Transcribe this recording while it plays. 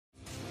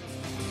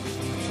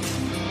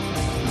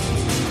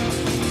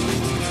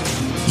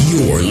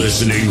You're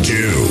listening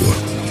to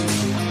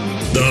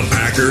the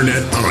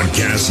Packernet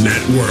Podcast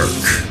Network.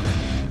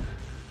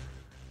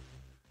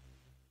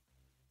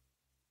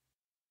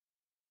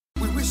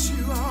 We wish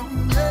you a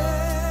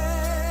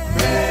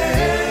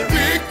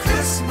Merry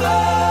Christmas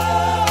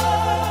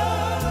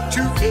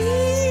to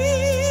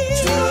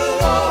each to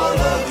all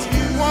of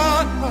you,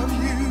 one of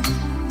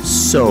you.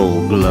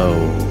 Soul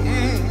Glow.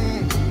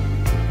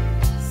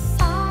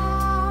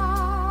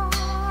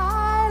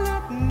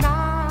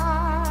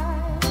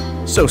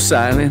 So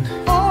silent,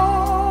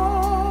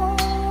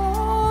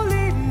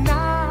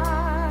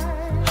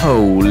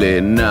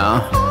 holy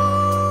now.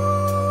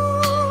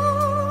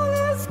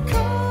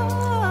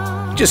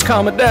 Just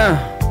calm it down.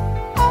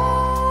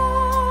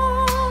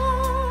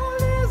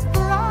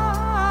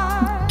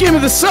 Give me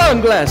the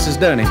sunglasses,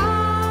 Dunny.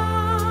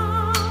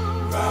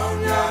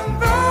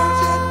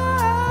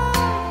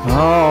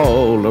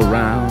 All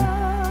around.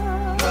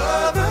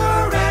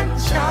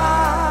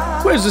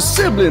 Where's the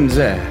siblings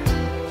at?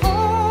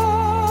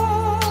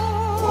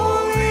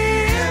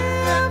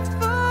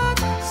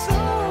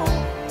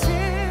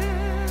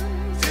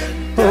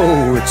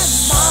 Oh, it's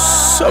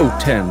so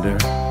tender.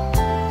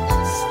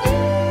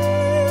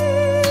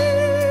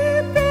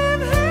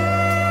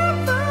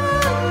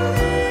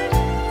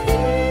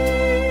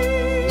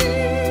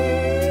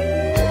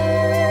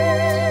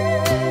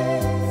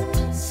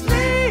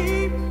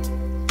 Sleep,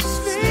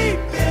 sleep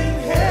in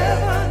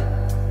heaven,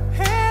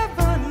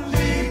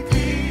 heavenly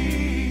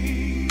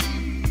peace.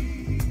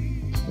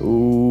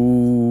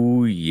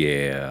 Ooh,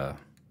 yeah.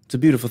 It's a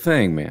beautiful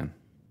thing, man.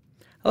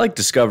 I like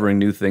discovering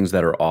new things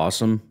that are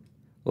awesome,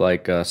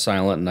 like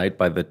Silent Night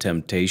by The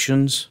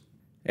Temptations.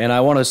 And I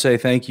want to say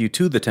thank you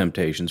to The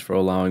Temptations for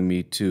allowing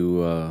me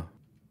to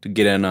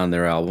get in on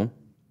their album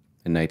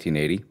in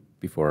 1980,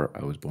 before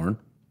I was born.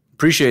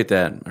 Appreciate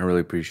that. I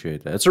really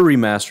appreciate that. It's a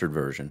remastered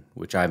version,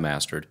 which I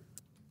mastered.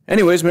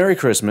 Anyways, Merry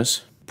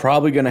Christmas.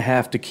 Probably going to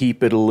have to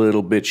keep it a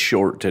little bit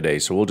short today,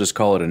 so we'll just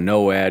call it a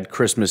no-ad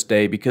Christmas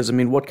day, because, I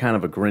mean, what kind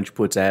of a Grinch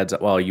puts ads?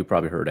 Well, you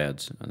probably heard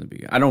ads on the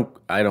beginning. I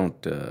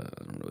don't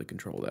really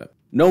control that.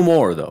 No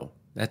more, though.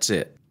 That's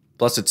it.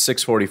 Plus, it's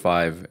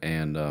 6:45,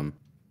 and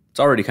it's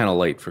already kind of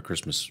late for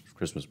Christmas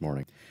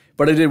morning.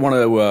 But I did want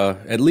to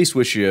at least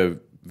wish you a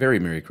very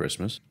Merry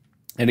Christmas.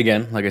 And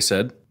again, like I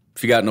said,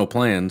 if you got no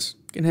plans,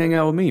 you can hang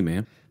out with me,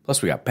 man.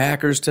 Plus, we got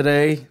Packers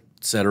today,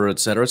 et cetera, et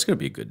cetera. It's going to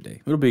be a good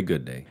day. It'll be a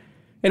good day.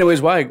 Anyways,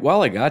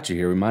 while I got you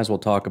here, we might as well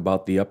talk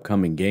about the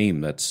upcoming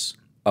game that's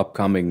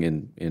upcoming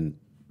in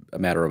a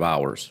matter of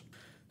hours.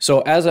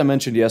 So, as I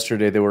mentioned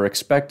yesterday, they were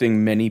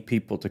expecting many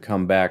people to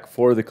come back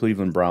for the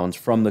Cleveland Browns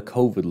from the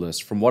COVID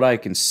list. From what I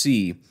can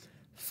see,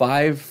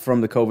 5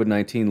 from the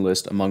COVID-19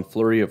 list among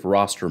flurry of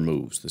roster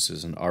moves. This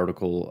is an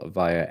article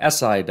via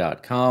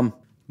SI.com,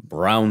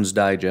 Browns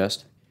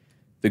Digest.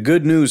 The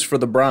good news for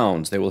the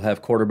Browns, they will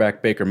have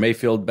quarterback Baker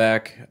Mayfield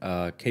back,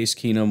 Case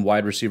Keenum,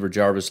 wide receiver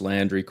Jarvis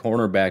Landry,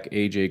 cornerback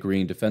A.J.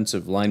 Green,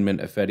 defensive lineman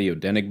Ifeadi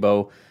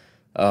Odenigbo.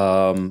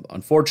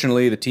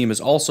 Unfortunately, the team has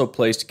also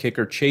placed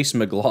kicker Chase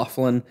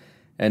McLaughlin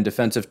and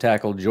defensive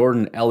tackle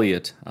Jordan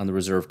Elliott on the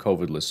reserve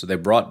COVID list. So they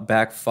brought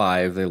back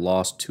 5. They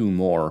lost 2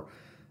 more.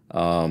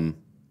 And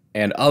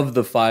of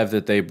the 5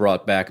 that they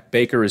brought back,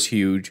 Baker is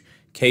huge.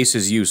 Case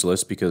is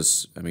useless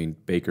because, I mean,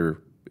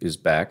 Baker is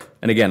back.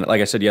 And again,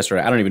 like I said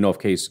yesterday, I don't even know if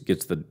Case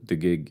gets the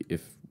gig,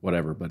 if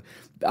whatever. But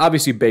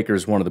obviously Baker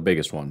is one of the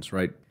biggest ones,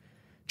 right?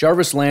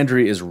 Jarvis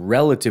Landry is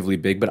relatively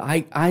big, but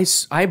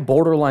I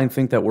borderline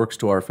think that works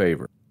to our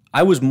favor.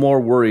 I was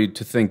more worried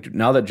to think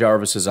now that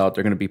Jarvis is out,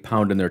 they're going to be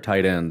pounding their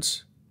tight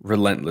ends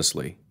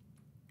relentlessly.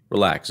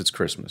 Relax, it's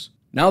Christmas.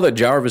 Now that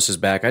Jarvis is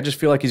back, I just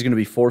feel like he's going to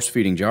be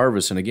force-feeding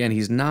Jarvis, and again,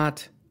 he's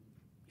not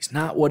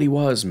what he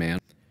was, man.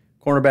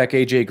 Cornerback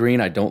A.J. Green,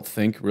 I don't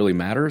think really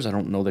matters. I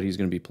don't know that he's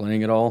going to be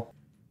playing at all.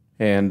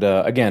 And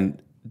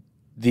again,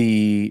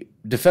 the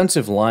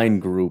defensive line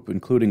group,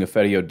 including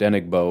Ifeadi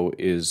Odenigbo,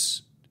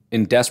 is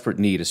in desperate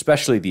need,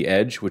 especially the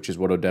edge, which is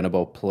what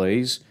Odenigbo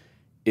plays.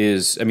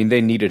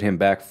 They needed him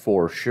back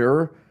for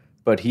sure,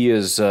 but he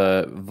is,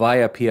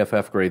 via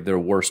PFF grade, their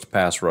worst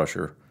pass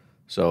rusher.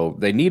 So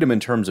they need him in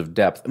terms of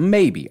depth.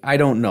 Maybe. I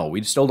don't know.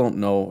 We still don't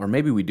know, or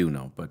maybe we do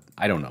know, but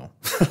I don't know.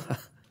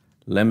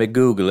 Let me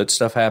Google it.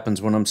 Stuff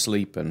happens when I'm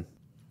sleeping.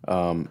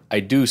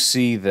 I do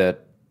see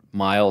that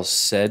Miles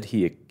said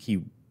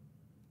he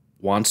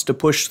wants to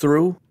push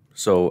through.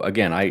 So,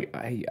 again,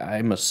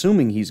 I'm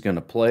assuming he's going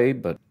to play,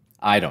 but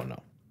I don't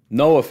know.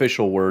 No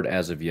official word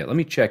as of yet. Let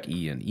me check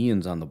Ian.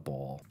 Ian's on the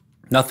ball.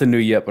 Nothing new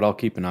yet, but I'll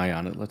keep an eye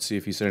on it. Let's see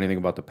if he said anything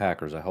about the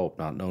Packers. I hope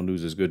not. No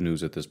news is good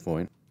news at this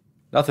point.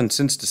 Nothing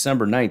since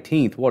December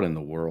 19th. What in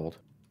the world?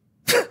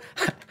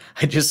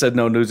 I just said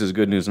no news is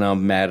good news. Now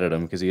I'm mad at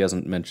him because he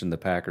hasn't mentioned the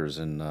Packers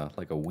in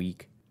like a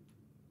week.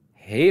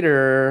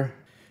 Hater.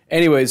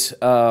 Anyways,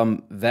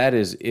 that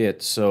is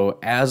it. So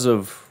as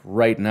of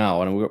right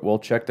now, and we'll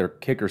check their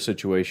kicker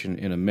situation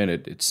in a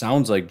minute, it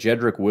sounds like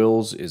Jedrick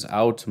Wills is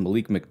out,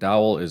 Malik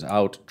McDowell is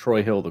out,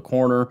 Troy Hill, the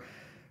corner,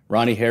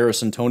 Ronnie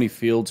Harrison, Tony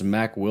Fields,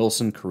 Mac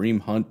Wilson,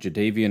 Kareem Hunt,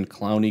 Jadeveon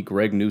Clowney,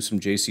 Greg Newsome,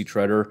 J.C.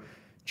 Treader,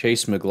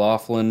 Chase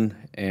McLaughlin,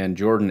 and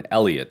Jordan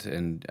Elliott.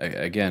 And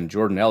again,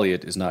 Jordan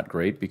Elliott is not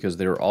great because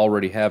they're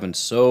already having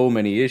so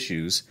many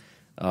issues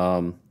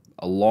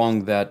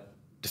along that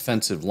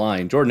defensive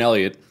line. Jordan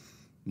Elliott,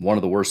 one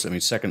of the worst,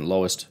 second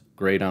lowest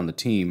grade on the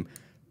team.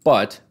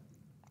 But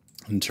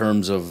in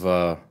terms of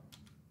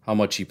how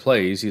much he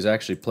plays, he's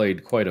actually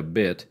played quite a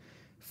bit.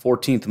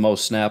 14th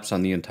most snaps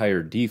on the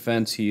entire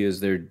defense. He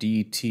is their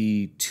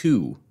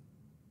DT2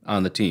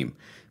 on the team.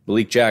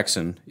 Malik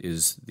Jackson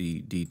is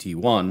the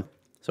DT1.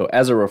 So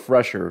as a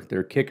refresher,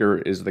 their kicker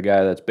is the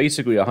guy that's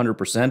basically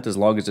 100% as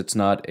long as it's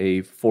not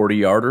a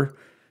 40-yarder.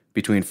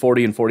 Between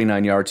 40 and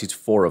 49 yards, he's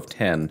 4 of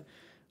 10.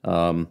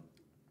 And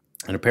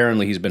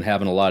apparently he's been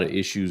having a lot of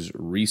issues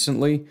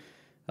recently.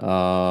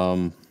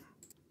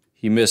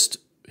 He missed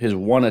his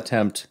one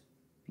attempt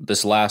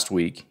this last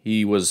week.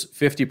 He was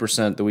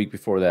 50% the week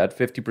before that,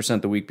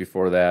 50% the week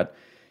before that,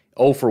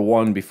 0 for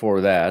 1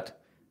 before that.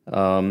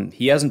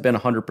 He hasn't been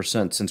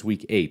 100% since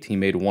week 8. He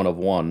made 1 of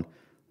 1.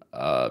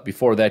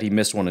 Before that, he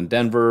missed one in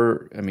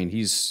Denver.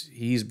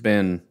 He's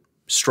been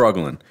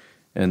struggling.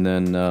 And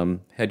then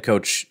head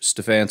coach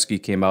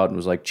Stefanski came out and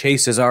was like,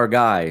 Chase is our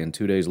guy. And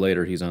 2 days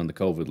later, he's on the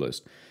COVID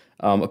list.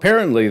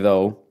 Apparently,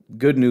 though,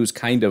 good news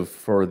kind of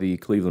for the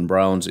Cleveland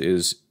Browns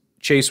is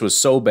Chase was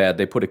so bad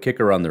they put a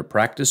kicker on their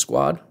practice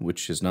squad,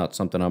 which is not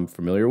something I'm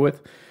familiar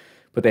with.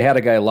 But they had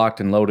a guy locked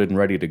and loaded and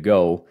ready to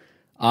go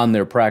on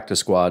their practice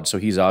squad, so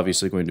he's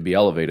obviously going to be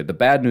elevated. The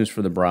bad news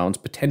for the Browns,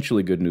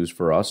 potentially good news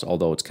for us,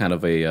 although it's kind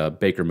of a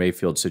Baker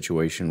Mayfield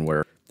situation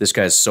where this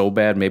guy's so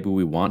bad, maybe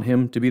we want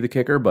him to be the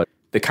kicker. But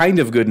the kind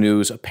of good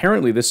news,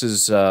 apparently this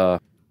is, the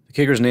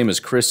kicker's name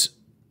is Chris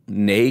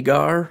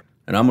Nagar,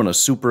 and I'm going to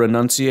super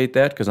enunciate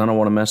that because I don't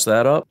want to mess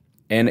that up.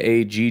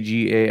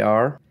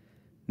 Naggar.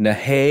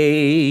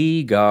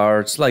 Nahagar.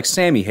 It's like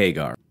Sammy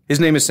Hagar. His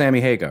name is Sammy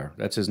Hagar.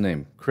 That's his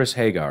name, Chris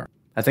Hagar.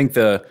 I think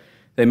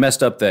they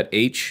messed up that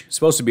H. It's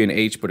supposed to be an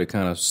H, but it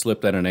kind of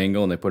slipped at an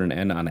angle, and they put an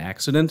N on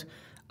accident.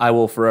 I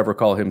will forever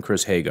call him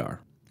Chris Hagar,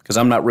 because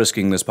I'm not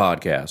risking this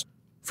podcast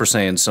for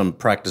saying some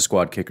practice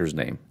squad kicker's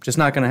name. Just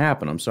not going to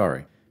happen. I'm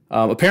sorry.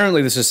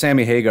 Apparently, this is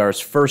Sammy Hagar's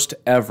first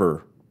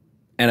ever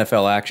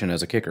NFL action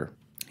as a kicker.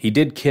 He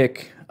did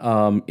kick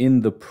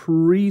in the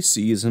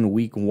preseason,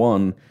 week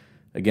 1,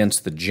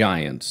 against the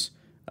Giants.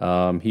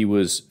 He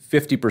was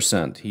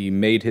 50%. He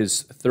made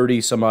his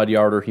 30-some-odd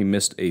yarder. He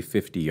missed a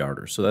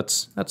 50-yarder. So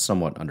that's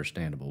somewhat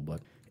understandable.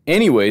 But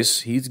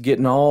anyways, he's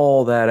getting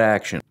all that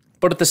action.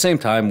 But at the same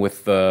time,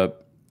 with the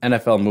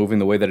NFL moving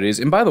the way that it is,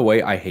 and by the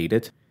way, I hate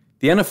it.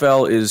 The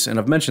NFL is, and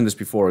I've mentioned this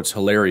before, it's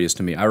hilarious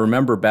to me. I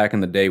remember back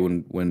in the day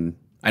when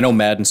I know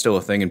Madden's still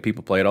a thing and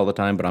people play it all the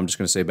time, but I'm just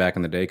going to say back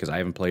in the day because I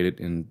haven't played it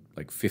in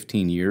like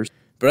 15 years.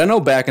 But I know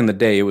back in the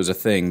day it was a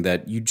thing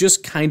that you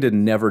just kind of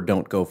never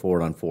don't go for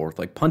it on fourth.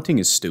 Like punting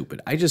is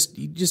stupid.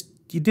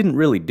 You didn't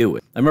really do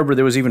it. I remember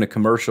there was even a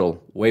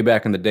commercial way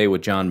back in the day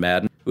with John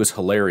Madden. It was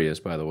hilarious,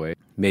 by the way.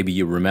 Maybe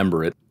you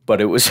remember it.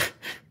 But it was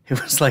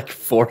like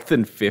 4th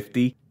and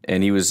 50,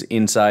 and he was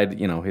inside,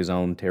 his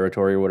own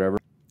territory or whatever.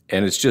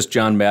 And it's just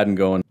John Madden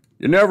going,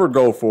 you never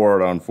go for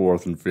it on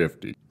 4th and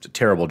 50. It's a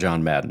terrible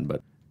John Madden,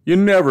 but you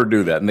never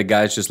do that. And the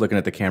guy's just looking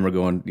at the camera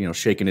going,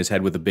 shaking his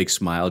head with a big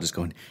smile, just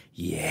going,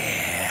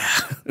 yeah,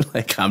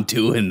 like I'm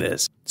doing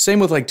this.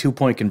 Same with like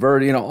 2-point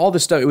convert, all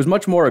this stuff. It was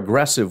much more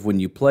aggressive when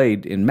you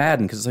played in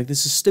Madden because it's like,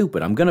 this is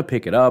stupid. I'm going to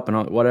pick it up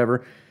and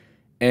whatever.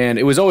 And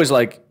it was always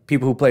like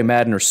people who play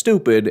Madden are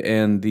stupid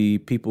and the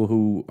people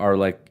who are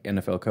like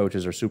NFL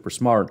coaches are super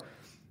smart.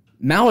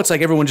 Now it's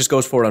like everyone just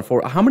goes for it on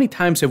fourth. How many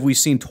times have we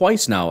seen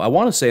twice now? I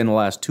want to say in the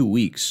last 2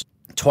 weeks.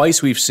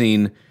 Twice we've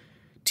seen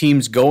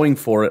teams going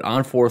for it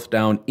on 4th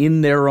down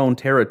in their own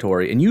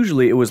territory. And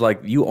usually it was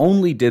like you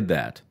only did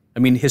that. I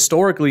mean,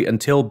 historically,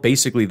 until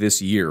basically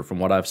this year, from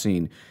what I've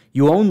seen,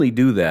 you only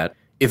do that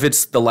if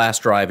it's the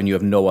last drive and you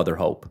have no other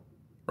hope,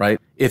 right?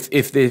 If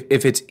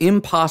it's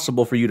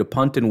impossible for you to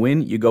punt and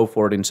win, you go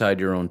for it inside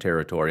your own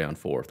territory on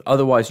 4th.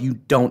 Otherwise, you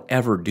don't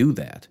ever do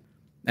that.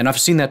 And I've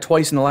seen that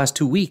twice in the last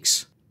 2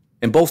 weeks.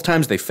 And both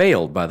times they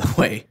failed, by the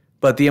way.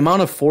 But the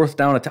amount of 4th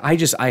down,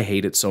 I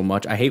hate it so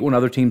much. I hate when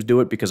other teams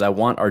do it because I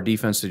want our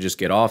defense to just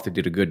get off. They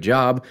did a good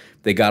job.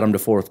 They got them to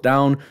 4th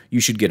down. You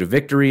should get a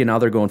victory, and now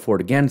they're going for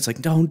it again. It's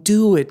like, don't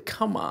do it.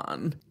 Come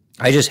on.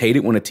 I just hate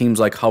it when a team's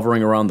like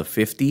hovering around the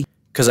 50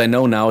 because I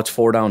know now it's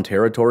 4-down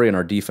territory, and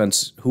our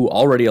defense, who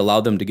already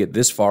allowed them to get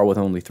this far with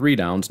only 3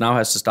 downs, now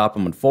has to stop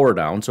them on 4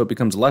 down, so it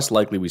becomes less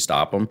likely we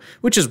stop them,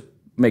 which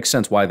makes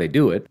sense why they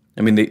do it.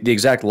 I mean, the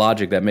exact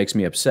logic that makes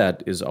me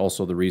upset is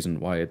also the reason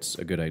why it's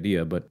a good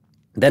idea, but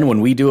then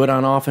when we do it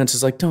on offense,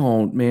 it's like,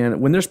 don't,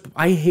 man.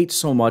 I hate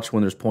so much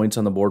when there's points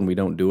on the board and we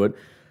don't do it.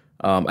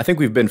 I think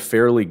we've been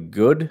fairly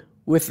good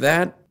with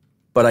that,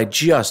 but I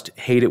just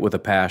hate it with a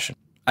passion.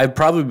 I've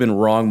probably been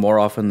wrong more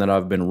often than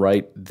I've been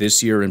right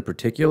this year in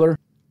particular,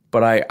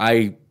 but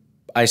I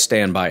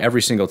stand by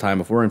every single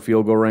time. If we're in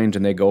field goal range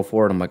and they go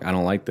for it, I'm like, I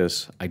don't like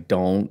this. I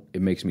don't.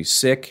 It makes me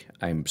sick.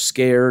 I'm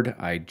scared.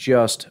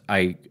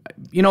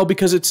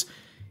 Because it's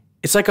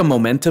like a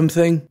momentum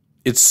thing.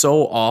 It's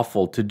so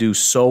awful to do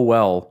so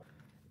well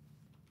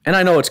And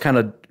I know it's kind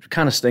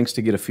of stinks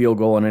to get a field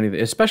goal on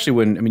anything, especially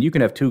when, I mean, you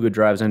can have 2 good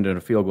drives into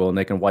a field goal and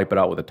they can wipe it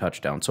out with a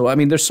touchdown. So, I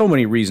mean, there's so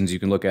many reasons you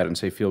can look at it and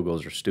say field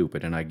goals are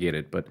stupid, and I get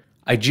it. But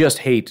I just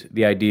hate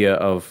the idea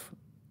of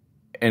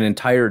an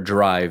entire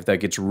drive that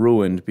gets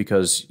ruined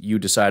because you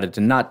decided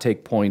to not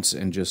take points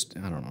and just,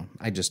 I don't know.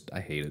 I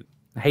hate it.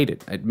 I hate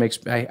it.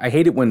 I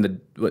hate it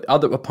when when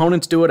other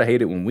opponents do it. I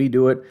hate it when we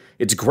do it.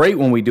 It's great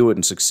when we do it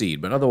and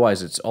succeed, but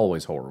otherwise it's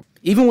always horrible.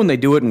 Even when they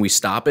do it and we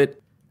stop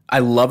it, I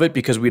love it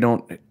because we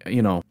don't,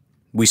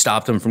 we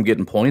stop them from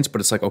getting points, but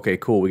it's like, okay,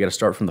 cool, we got to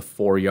start from the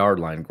 4-yard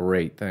line.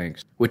 Great,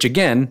 thanks. Which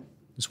again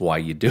is why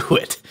you do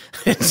it.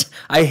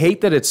 I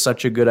hate that it's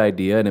such a good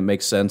idea and it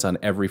makes sense on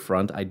every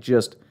front. I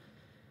just,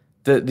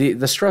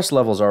 the stress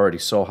level is already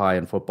so high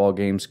in football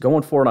games.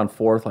 Going for it on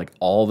 4th like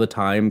all the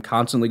time,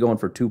 constantly going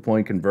for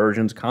 2-point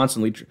conversions,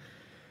 constantly,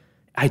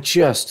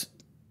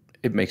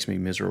 it makes me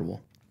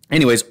miserable.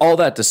 Anyways, all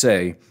that to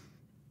say,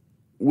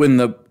 with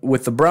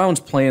the Browns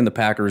playing the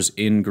Packers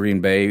in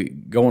Green Bay,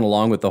 going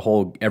along with the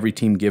whole every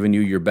team giving you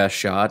your best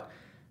shot,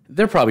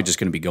 they're probably just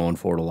going to be going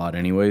for it a lot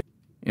anyway,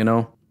 I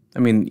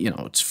mean,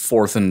 it's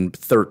 4th and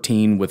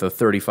 13 with a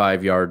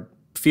 35-yard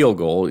field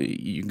goal.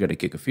 You're going to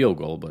kick a field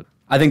goal, but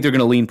I think they're going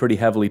to lean pretty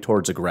heavily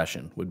towards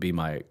aggression, would be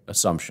my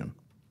assumption.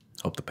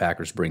 Hope the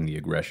Packers bring the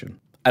aggression.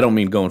 I don't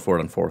mean going for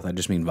it on 4th. I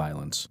just mean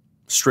violence.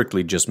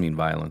 Strictly just mean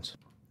violence.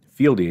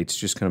 Field Yates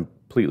just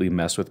completely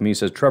mess with me. He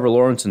says, Trevor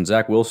Lawrence and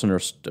Zach Wilson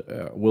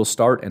will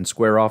start and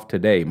square off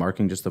today,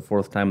 marking just the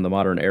 4th time in the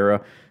modern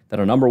era that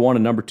a number 1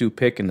 and number 2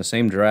 pick in the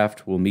same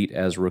draft will meet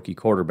as rookie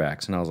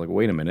quarterbacks. And I was like,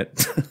 wait a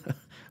minute.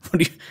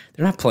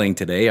 They're not playing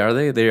today, are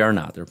they? They are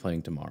not. They're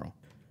playing tomorrow.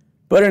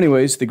 But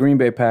anyways, the Green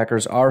Bay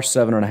Packers are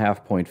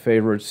 7.5-point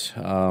favorites.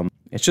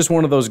 It's just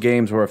one of those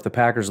games where if the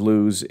Packers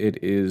lose,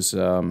 it's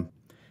going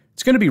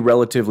to be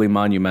relatively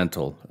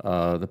monumental.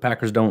 The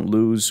Packers don't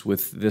lose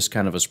with this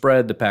kind of a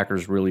spread. The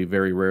Packers really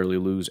very rarely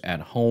lose at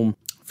home.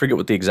 I forget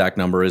what the exact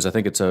number is. I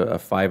think it's a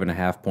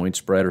 5.5-point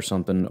spread or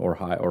something, or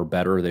high or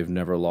better. They've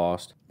never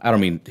lost. I don't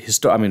mean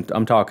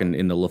I'm talking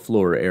in the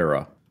LaFleur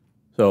era.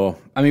 So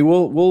I mean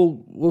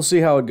we'll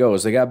see how it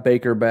goes. They got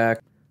Baker back.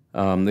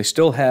 They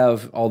still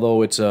have,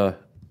 although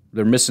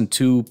they're missing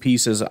 2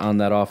 pieces on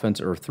that offense,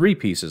 or 3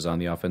 pieces on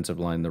the offensive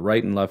line, the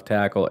right and left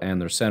tackle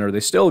and their center. They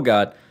still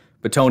got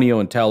Bitonio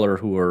and Teller,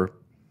 who are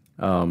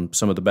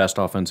some of the best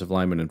offensive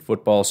linemen in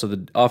football. So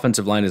the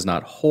offensive line is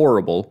not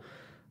horrible.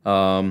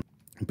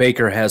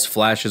 Baker has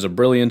flashes of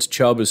brilliance.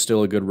 Chubb is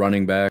still a good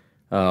running back.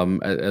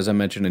 As I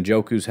mentioned,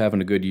 Njoku's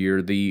having a good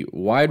year. The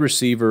wide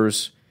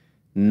receivers,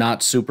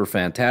 not super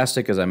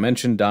fantastic. As I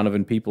mentioned,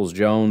 Donovan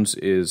Peoples-Jones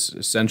is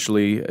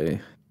essentially,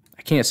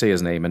 I can't say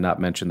his name and not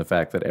mention the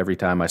fact that every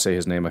time I say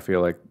his name, I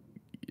feel like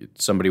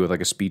it's somebody with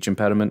like a speech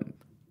impediment.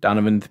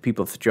 Donovan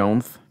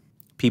Peoples-Jones.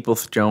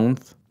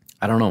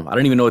 I don't know. I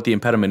don't even know what the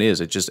impediment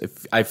is.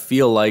 I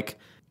feel like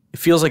it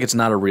feels like it's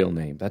not a real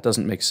name. That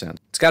doesn't make sense.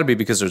 It's got to be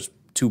because there's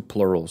 2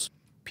 plurals.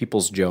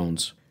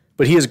 Peoples-Jones.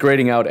 But he is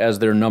grading out as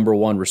their number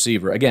 1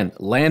 receiver. Again,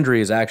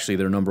 Landry is actually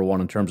their number 1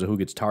 in terms of who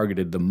gets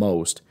targeted the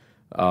most.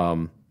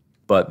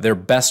 But their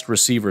best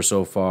receiver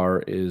so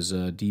far is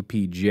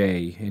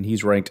DPJ, and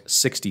he's ranked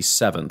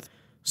 67th.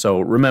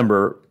 So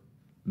remember,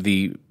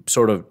 the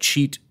sort of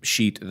cheat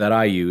sheet that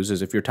I use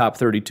is if you're top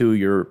 32,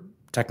 you're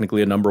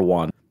technically a number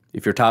 1.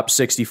 If you're top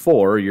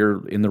 64,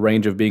 you're in the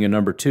range of being a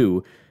number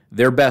 2.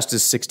 Their best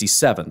is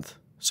 67th.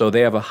 So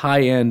they have a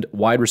high-end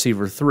wide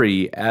receiver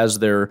 3 as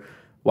their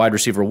wide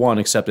receiver 1,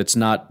 except it's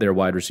not their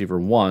wide receiver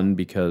 1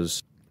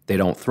 because they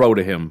don't throw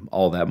to him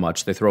all that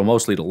much. They throw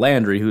mostly to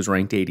Landry, who's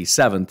ranked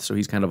 87th, so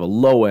he's kind of a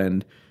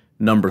low-end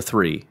number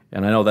 3.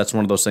 And I know that's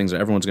one of those things that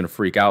everyone's going to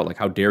freak out, like,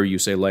 how dare you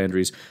say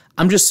Landry's?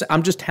 I'm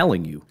just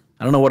telling you.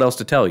 I don't know what else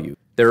to tell you.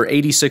 There are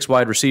 86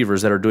 wide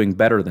receivers that are doing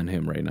better than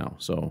him right now,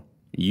 so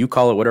you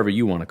call it whatever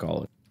you want to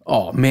call it.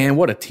 Oh, man,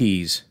 what a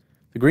tease.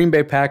 The Green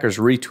Bay Packers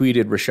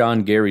retweeted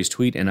Rashawn Gary's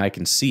tweet, and I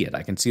can see it.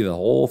 I can see the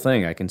whole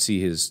thing. I can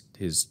see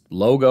his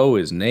logo,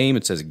 his name.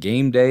 It says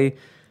Gameday.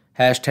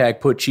 Hashtag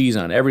put cheese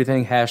on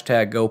everything.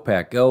 Hashtag go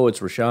Pack go. It's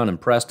Rashawn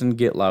and Preston.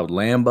 Get loud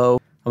Lambo.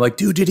 I'm like,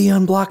 dude, did he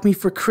unblock me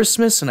for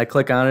Christmas? And I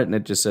click on it, and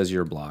it just says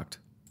you're blocked.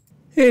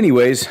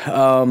 Anyways,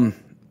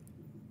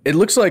 it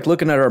looks like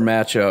looking at our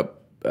matchup,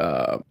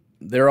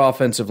 their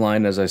offensive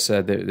line, as I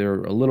said,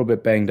 they're a little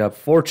bit banged up.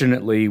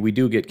 Fortunately, we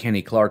do get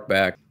Kenny Clark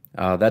back.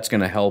 That's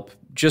going to help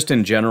just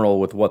in general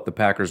with what the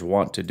Packers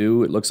want to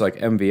do. It looks like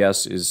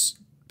MVS is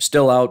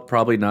still out,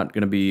 probably not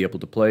going to be able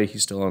to play.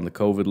 He's still on the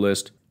COVID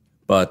list.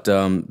 But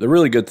the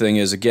really good thing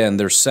is, again,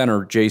 their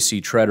center, J.C.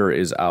 Treader,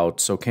 is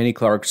out. So Kenny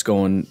Clark's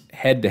going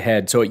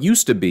head-to-head. So it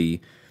used to be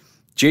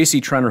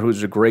J.C. Treader,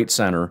 who's a great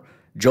center,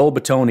 Joel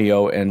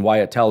Bitonio, and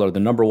Wyatt Teller, the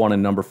number 1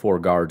 and number 4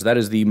 guards. That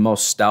is the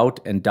most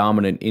stout and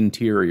dominant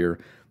interior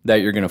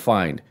that you're going to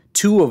find.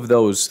 2 of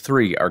those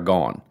 3 are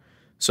gone.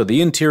 So the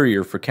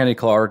interior for Kenny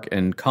Clark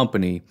and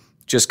company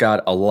just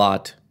got a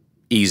lot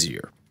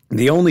easier.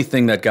 The only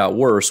thing that got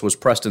worse was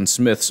Preston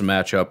Smith's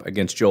matchup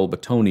against Joel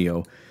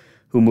Bitonio,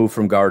 who moved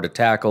from guard to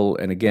tackle.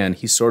 And again,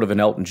 he's sort of an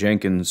Elton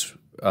Jenkins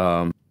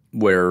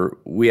where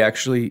we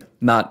actually,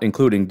 not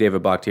including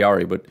David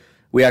Bakhtiari, but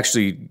we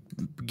actually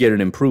get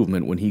an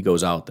improvement when he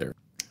goes out there.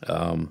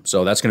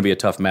 So that's going to be a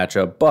tough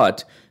matchup,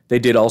 but they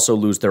did also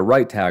lose their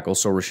right tackle,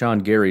 so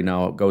Rashawn Gary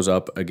now goes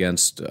up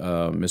against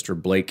Mr.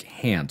 Blake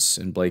Hance,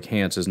 and Blake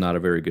Hance is not a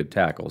very good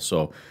tackle.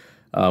 So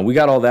we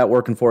got all that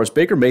working for us.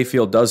 Baker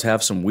Mayfield does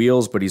have some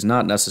wheels, but he's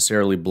not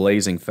necessarily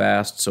blazing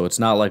fast, so it's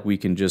not like we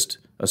can just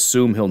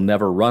assume he'll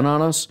never run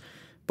on us,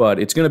 but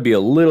it's going to be a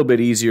little bit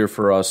easier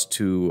for us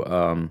to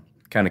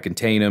kind of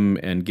contain him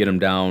and get him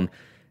down,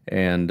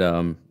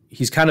 and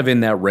he's kind of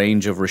in that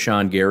range of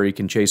Rashawn Gary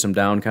can chase him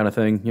down kind of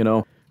thing, you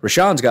know.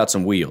 Rashawn's got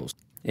some wheels,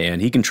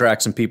 and he can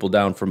track some people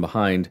down from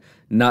behind,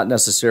 not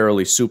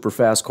necessarily super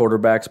fast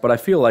quarterbacks, but I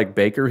feel like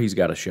Baker, he's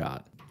got a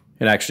shot.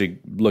 And actually,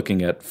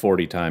 looking at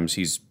 40 times,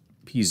 he's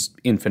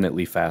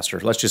infinitely faster.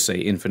 Let's just say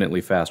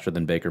infinitely faster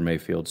than Baker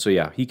Mayfield. So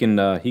yeah, he can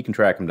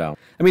track him down.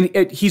 I mean,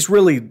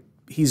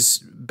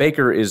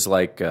 Baker is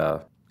like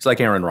he's like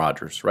Aaron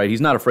Rodgers, right?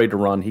 He's not afraid to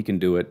run. He can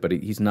do it, but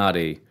he's not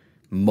a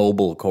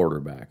mobile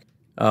quarterback.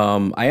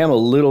 I am a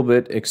little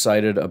bit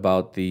excited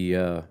about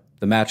the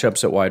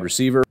matchups at wide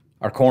receiver.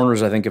 Our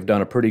corners, I think, have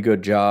done a pretty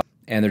good job,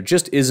 and there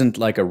just isn't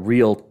like a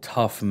real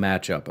tough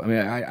matchup. I mean,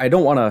 I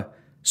don't want to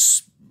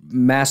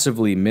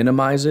massively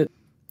minimize it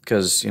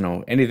because, you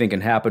know, anything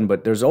can happen,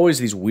 but there's always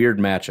these weird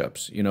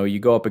matchups. You know, you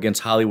go up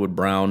against Hollywood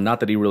Brown, not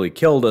that he really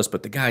killed us,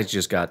 but the guy's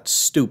just got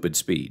stupid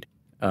speed.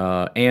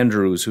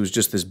 Andrews, who's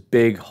just this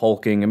big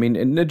hulking, I mean,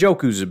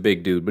 Njoku's a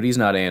big dude, but he's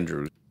not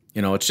Andrews.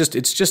 You know, it's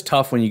just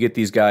tough when you get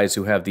these guys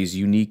who have these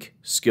unique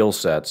skill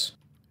sets.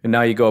 And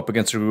now you go up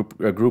against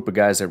a group of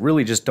guys that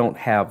really just don't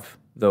have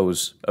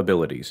those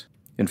abilities.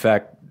 In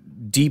fact,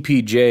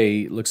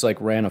 DPJ looks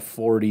like ran a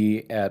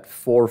 40 at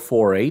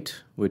 4.48,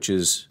 which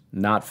is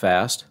not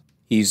fast.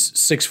 He's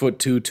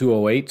 6'2",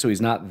 208, so he's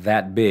not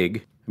that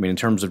big. I mean, in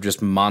terms of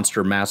just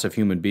monster, massive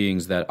human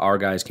beings that our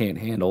guys can't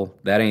handle,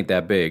 that ain't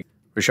that big.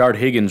 Rashard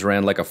Higgins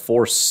ran like a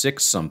 4.6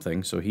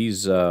 something, so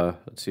he's,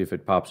 let's see if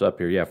it pops up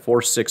here. Yeah,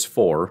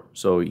 4.64,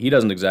 so he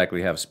doesn't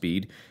exactly have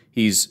speed.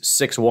 He's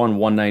 6'1",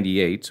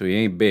 198, so he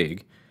ain't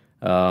big.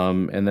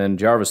 And then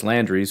Jarvis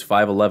Landry's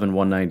 5'11",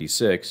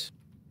 196.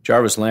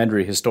 Jarvis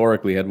Landry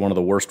historically had one of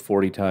the worst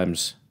 40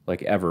 times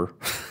like ever.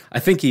 I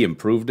think he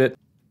improved it,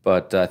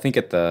 but I think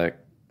at the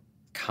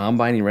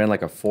combine he ran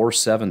like a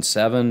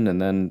 4.77,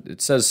 and then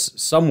it says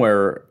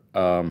somewhere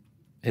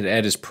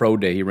at his pro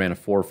day he ran a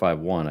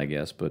 4.51, I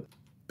guess. But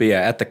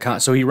yeah, at the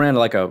so he ran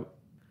like a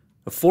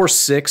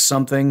 4.6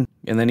 something,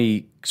 and then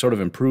he sort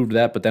of improved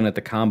that. But then at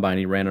the combine,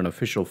 he ran an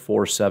official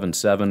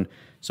 4.77.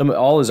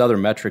 All his other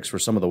metrics were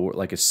some of the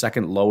like his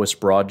second lowest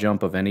broad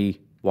jump of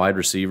any wide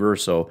receiver.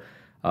 So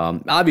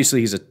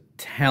obviously he's a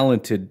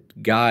talented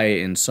guy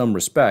in some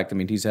respect. I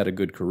mean, he's had a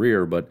good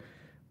career, but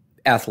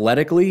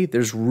athletically,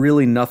 there's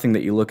really nothing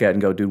that you look at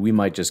and go, dude, we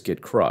might just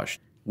get crushed.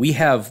 We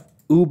have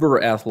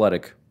uber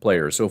athletic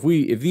players. So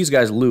if these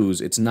guys lose,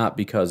 it's not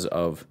because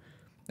of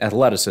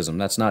athleticism.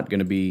 That's not going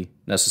to be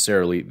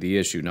necessarily the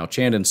issue. Now,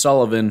 Chandon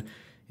Sullivan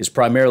is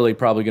probably,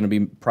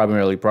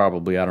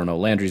 I don't know,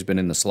 Landry's been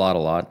in the slot a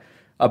lot,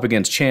 up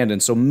against Chandon,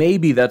 so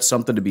maybe that's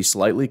something to be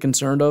slightly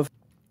concerned of.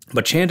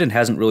 But Chandon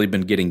hasn't really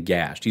been getting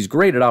gashed. He's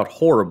graded out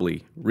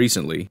horribly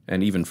recently,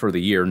 and even for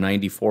the year,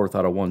 94th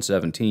out of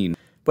 117.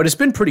 But it's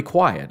been pretty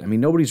quiet. I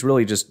mean, nobody's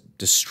really just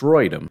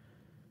destroyed him.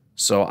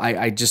 So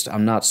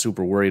I'm not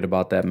super worried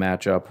about that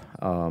matchup.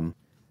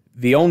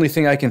 The only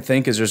thing I can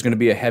think is there's going to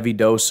be a heavy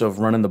dose of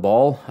running the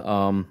ball.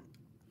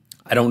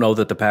 I don't know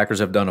that the Packers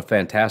have done a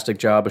fantastic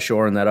job of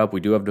shoring that up. We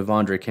do have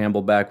Devondre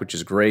Campbell back, which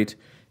is great.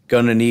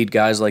 Going to need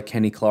guys like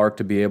Kenny Clark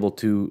to be able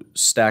to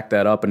stack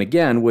that up. And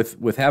again,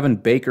 with having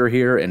Baker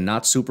here and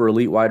not super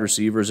elite wide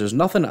receivers, there's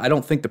nothing I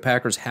don't think the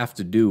Packers have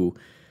to do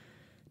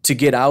to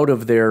get out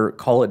of their,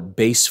 call it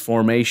base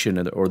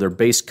formation or their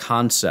base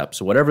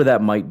concepts, whatever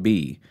that might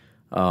be,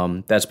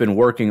 that's been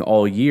working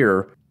all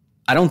year.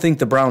 I don't think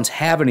the Browns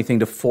have anything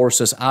to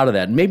force us out of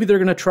that. Maybe they're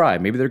going to try.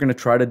 Maybe they're going to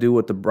try to do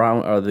what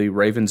the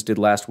Ravens did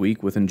last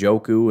week with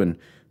Njoku and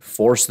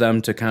force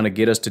them to kind of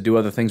get us to do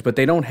other things. But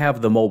they don't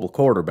have the mobile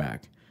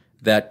quarterback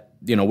that,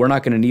 you know, we're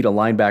not going to need a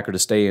linebacker to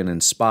stay in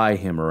and spy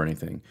him or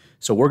anything.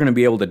 So we're going to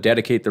be able to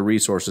dedicate the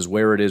resources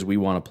where it is we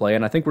want to play.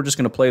 And I think we're just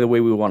going to play the way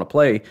we want to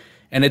play.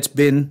 And it's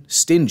been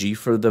stingy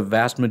for the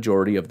vast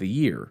majority of the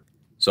year.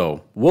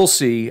 So we'll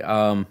see.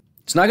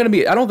 It's not going to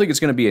be, I don't think it's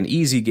going to be an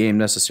easy game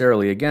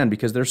necessarily, again,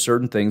 because there's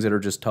certain things that are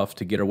just tough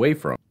to get away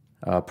from.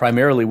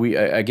 Primarily,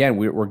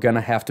 we're going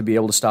to have to be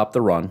able to stop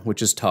the run,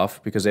 which is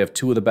tough because they have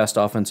two of the best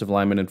offensive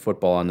linemen in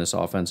football on this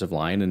offensive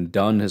line, and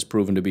Dunn has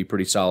proven to be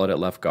pretty solid at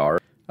left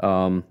guard.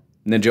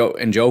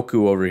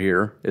 Njoku over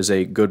here is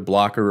a good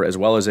blocker as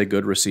well as a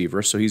good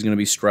receiver, so he's going to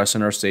be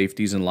stressing our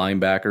safeties and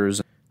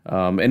linebackers.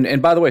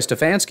 And by the way,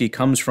 Stefanski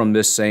comes from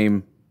this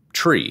same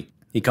tree.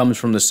 He comes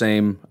from the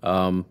same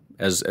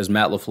as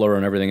Matt LaFleur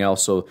and everything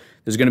else. So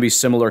there's going to be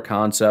similar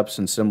concepts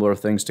and similar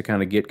things to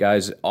kind of get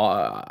guys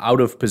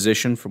out of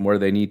position from where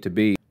they need to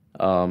be.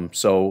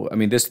 So, I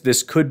mean,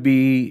 this could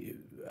be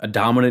a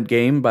dominant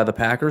game by the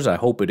Packers. I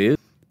hope it is.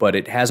 but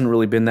it hasn't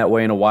really been that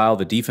way in a while.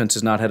 The defense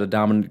has not had a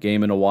dominant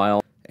game in a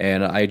while,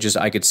 and I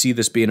could see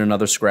this being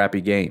another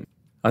scrappy game.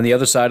 On the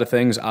other side of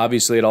things,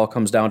 obviously it all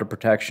comes down to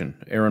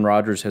protection. Aaron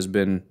Rodgers has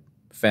been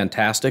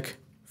fantastic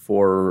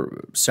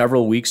for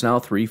several weeks now,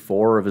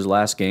 3-4 of his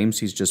last games.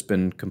 He's just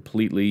been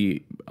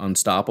completely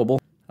unstoppable.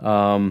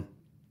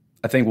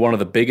 I think one of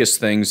the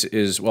biggest things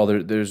is, well,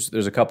 there's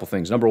a couple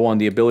things. Number one,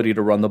 the ability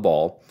to run the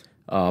ball.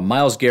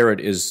 Myles Garrett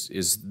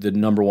is the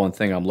number one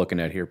thing I'm looking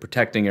at here,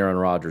 protecting Aaron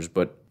Rodgers.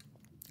 But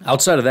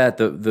outside of that,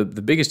 the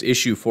biggest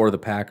issue for the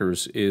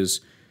Packers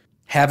is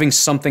having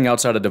something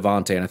outside of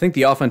Devontae. And I think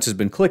the offense has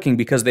been clicking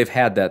because they've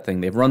had that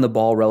thing. They've run the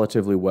ball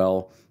relatively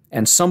well,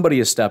 and somebody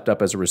has stepped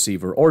up as a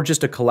receiver, or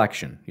just a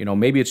collection.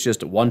 Maybe it's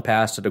just one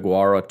pass to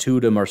DeGuara,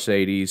 2 to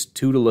Mercedes,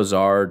 2 to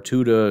Lazard,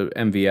 2 to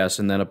MVS,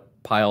 and then a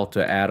pile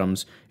to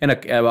Adams, and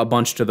a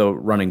bunch to the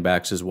running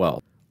backs as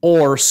well.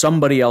 Or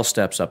somebody else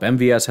steps up.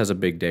 MVS has a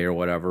big day or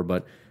whatever,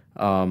 but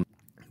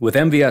with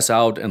MVS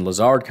out and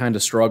Lazard kind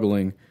of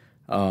struggling,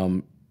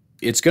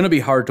 it's going to be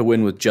hard to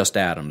win with just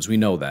Adams. We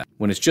know that.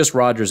 When it's just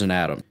Rodgers and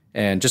Adams.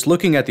 And just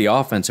looking at the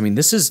offense, I mean,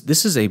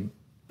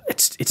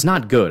 it's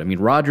not good. I mean,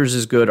 Rodgers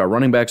is good, our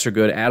running backs are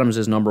good, Adams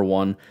is number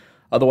one.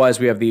 Otherwise,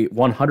 we have the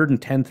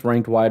 110th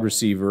ranked wide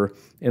receiver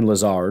in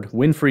Lazard.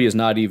 Winfrey is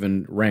not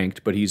even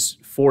ranked, but he's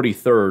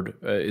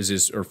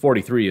 43rd or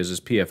 43 is his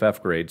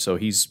PFF grade, so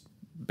he's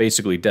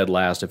basically dead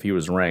last if he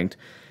was ranked.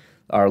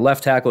 Our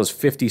left tackle is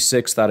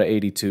 56th out of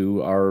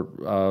 82.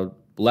 Our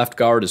left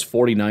guard is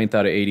 49th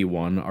out of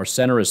 81. Our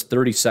center is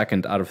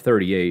 32nd out of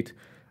 38.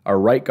 Our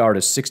right guard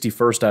is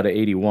 61st out of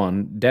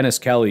 81. Dennis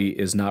Kelly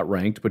is not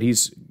ranked, but he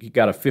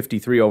got a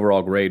 53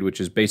 overall grade, which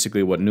is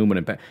basically what Newman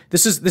and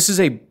This is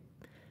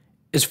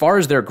as far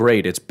as their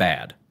grade, it's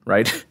bad,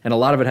 right? And a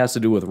lot of it has to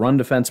do with run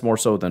defense more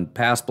so than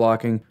pass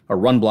blocking, or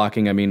run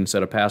blocking,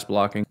 instead of pass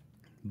blocking.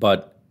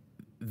 But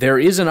there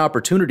is an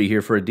opportunity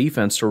here for a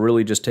defense to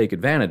really just take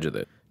advantage of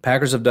it.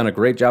 Packers have done a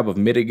great job of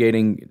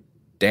mitigating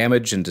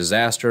damage and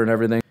disaster and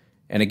everything.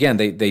 And again,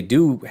 they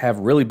do have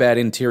really bad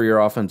interior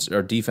offense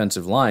or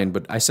defensive line,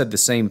 but I said the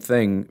same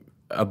thing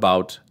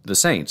about the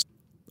Saints.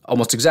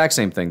 Almost exact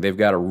same thing. They've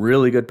got a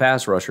really good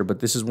pass rusher,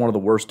 but this is one of the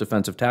worst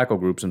defensive tackle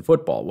groups in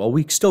football. Well,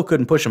 we still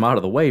couldn't push them out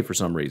of the way for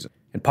some reason.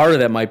 And part of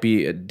that might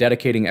be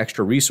dedicating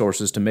extra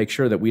resources to make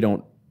sure that we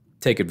don't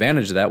take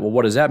advantage of that. Well,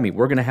 what does that mean?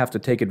 We're going to have to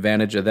take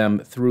advantage of them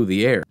through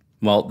the air.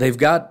 Well, they've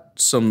got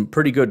some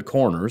pretty good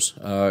corners.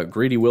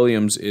 Greedy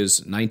Williams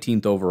is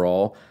 19th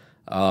overall.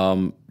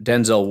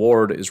 Denzel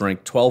Ward is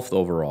ranked 12th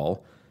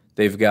overall.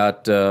 They've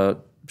got, the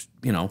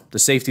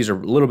safeties are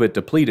a little bit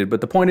depleted, but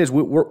the point is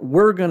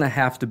we're going to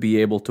have to be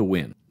able to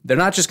win. They're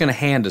not just going to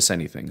hand us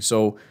anything.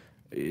 So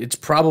it's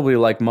probably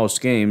like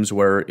most games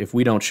where if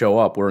we don't show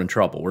up, we're in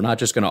trouble. We're not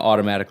just going to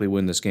automatically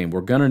win this game.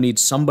 We're going to need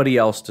somebody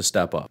else to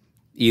step up.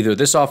 Either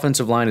this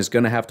offensive line is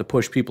going to have to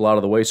push people out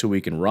of the way so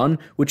we can run,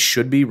 which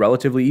should be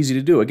relatively easy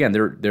to do. Again,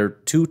 they're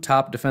two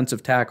top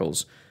defensive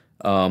tackles.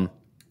 Jordan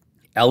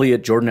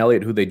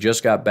Elliott, who they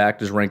just got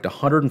back, is ranked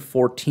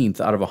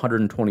 114th out of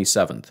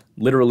 127th.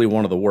 Literally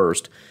one of the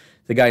worst.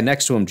 The guy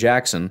next to him,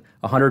 Jackson,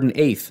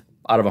 108th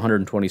out of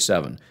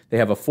 127. They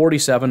have a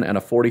 47 and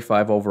a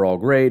 45 overall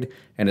grade,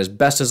 and as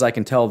best as I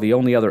can tell, the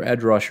only other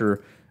edge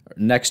rusher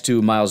next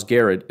to Myles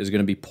Garrett is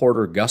going to be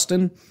Porter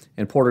Gustin,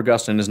 and Porter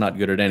Gustin is not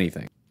good at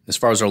anything. As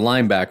far as our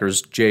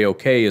linebackers,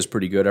 JOK is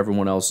pretty good.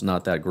 Everyone else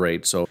not that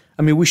great. So,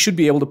 we should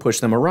be able to push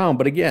them around.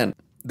 But again,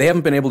 they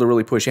haven't been able to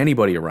really push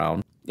anybody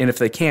around. And if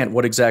they can't,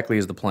 what exactly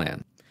is the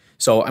plan?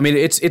 So,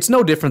 it's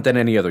no different than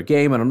any other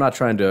game. And I'm not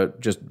trying to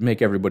just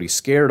make everybody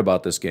scared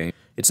about this game.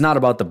 It's not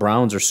about the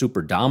Browns are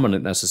super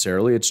dominant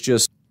necessarily. It's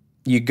just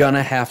you're going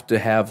to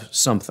have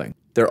something.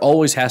 There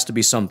always has to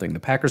be something.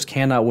 The Packers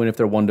cannot win if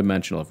they're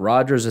one-dimensional. If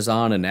Rodgers is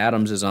on and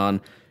Adams is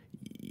on,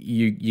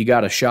 you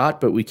got a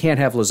shot, but we can't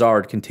have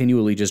Lazard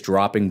continually just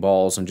dropping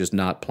balls and just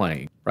not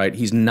playing, right?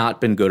 He's not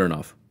been good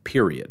enough,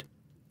 period.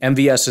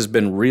 MVS has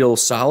been real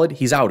solid.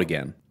 He's out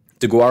again.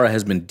 DeGuara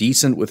has been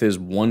decent with his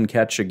one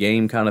catch a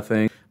game kind of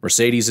thing.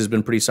 Mercedes has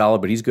been pretty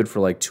solid, but he's good for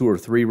like 2 or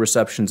 3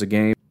 receptions a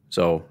game.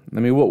 So,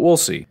 we'll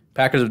see.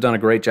 Packers have done a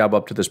great job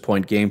up to this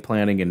point game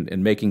planning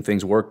and making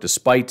things work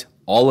despite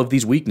all of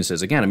these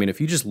weaknesses. Again, if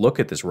you just look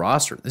at this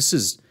roster, this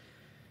is...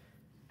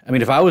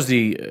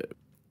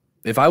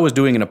 If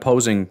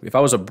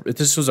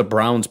this was a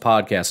Browns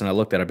podcast and I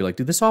looked at it, I'd be like,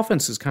 dude, this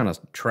offense is kind of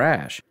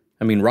trash.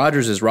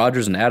 Rodgers is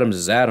Rodgers and Adams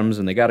is Adams,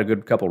 and they got a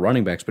good couple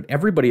running backs, but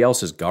everybody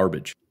else is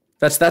garbage.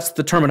 That's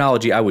the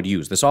terminology I would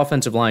use. This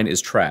offensive line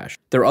is trash.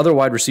 Their other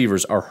wide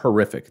receivers are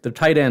horrific. Their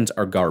tight ends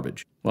are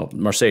garbage. Well,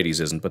 Mercedes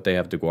isn't, but they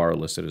have DeGuara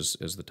listed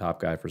as the top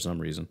guy for some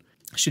reason.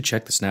 I should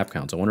check the snap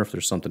counts. I wonder if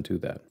there's something to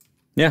that.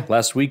 Yeah,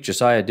 last week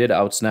Josiah did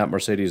outsnap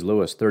Mercedes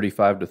Lewis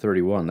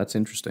 35-31. That's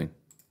interesting.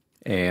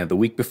 And the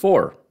week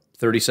before,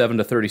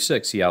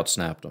 37-36, he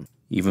outsnapped him.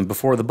 Even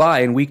before the bye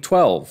in week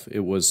 12,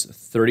 it was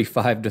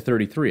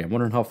 35-33. I'm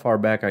wondering how far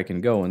back I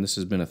can go, and this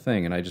has been a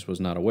thing, and I just was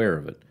not aware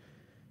of it.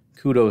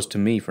 Kudos to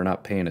me for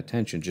not paying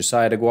attention.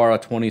 Josiah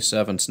DeGuara,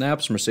 27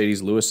 snaps.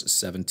 Mercedes Lewis,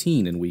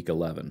 17 in Week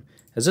 11.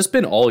 Has this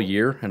been all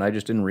year and I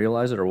just didn't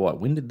realize it, or what?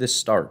 When did this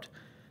start?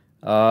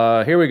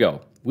 Here we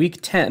go. Week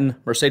 10,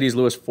 Mercedes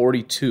Lewis,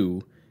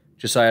 42.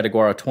 Josiah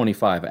DeGuara,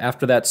 25.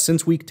 After that,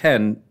 since Week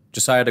 10,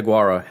 Josiah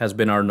DeGuara has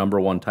been our number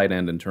one tight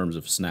end in terms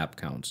of snap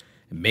counts.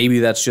 And maybe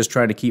that's just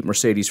trying to keep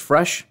Mercedes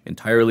fresh,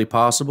 entirely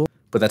possible,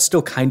 but that's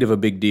still kind of a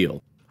big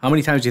deal. How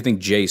many times do you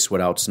think Jace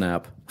would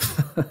outsnap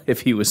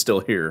if he was still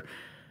here?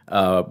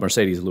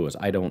 Mercedes Lewis.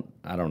 I don't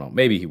know.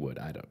 Maybe he would.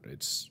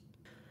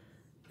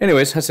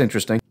 Anyways, that's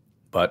interesting.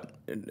 But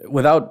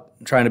without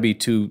trying to be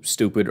too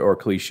stupid or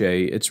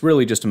cliche, it's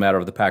really just a matter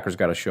of the Packers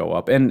got to show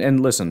up.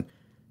 And listen,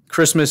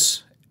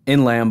 Christmas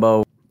in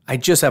Lambeau, I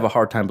just have a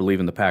hard time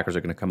believing the Packers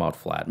are going to come out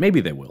flat.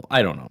 Maybe they will.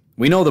 I don't know.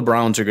 We know the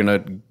Browns are going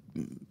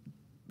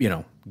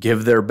to,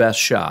 give their best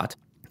shot.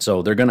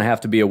 So they're going to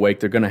have to be awake.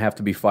 They're going to have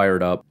to be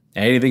fired up.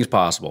 Anything's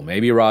possible.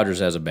 Maybe Rodgers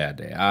has a bad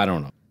day. I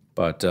don't know.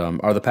 But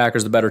are the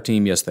Packers the better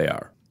team? Yes, they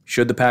are.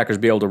 Should the Packers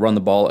be able to run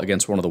the ball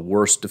against one of the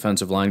worst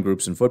defensive line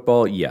groups in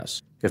football?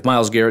 Yes. If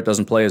Myles Garrett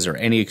doesn't play, is there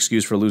any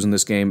excuse for losing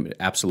this game?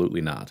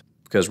 Absolutely not.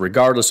 Because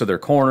regardless of their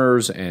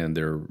corners and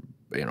their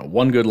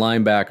one good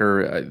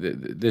linebacker,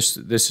 this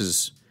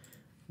is,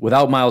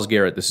 without Myles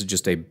Garrett, this is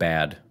just a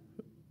bad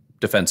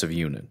defensive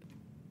unit.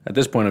 At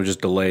this point, I'm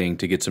just delaying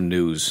to get some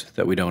news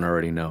that we don't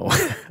already know.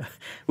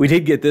 We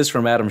did get this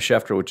from Adam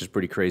Schefter, which is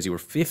pretty crazy. We're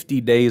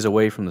 50 days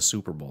away from the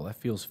Super Bowl. That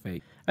feels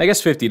fake. I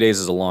guess 50 days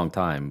is a long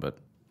time, but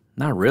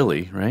not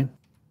really, right?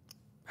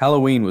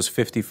 Halloween was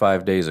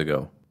 55 days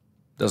ago.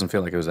 Doesn't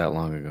feel like it was that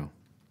long ago.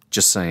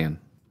 Just saying.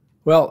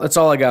 Well, that's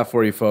all I got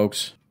for you,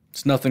 folks.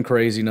 It's nothing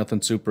crazy,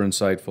 nothing super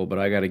insightful, but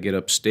I got to get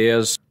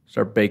upstairs,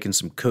 start baking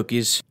some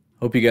cookies.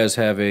 Hope you guys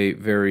have a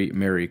very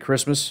Merry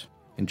Christmas.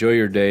 Enjoy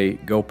your day.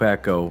 Go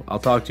Pack Go. I'll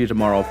talk to you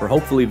tomorrow for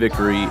hopefully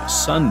victory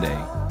Sunday.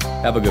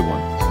 Have a good one.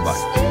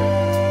 Bye.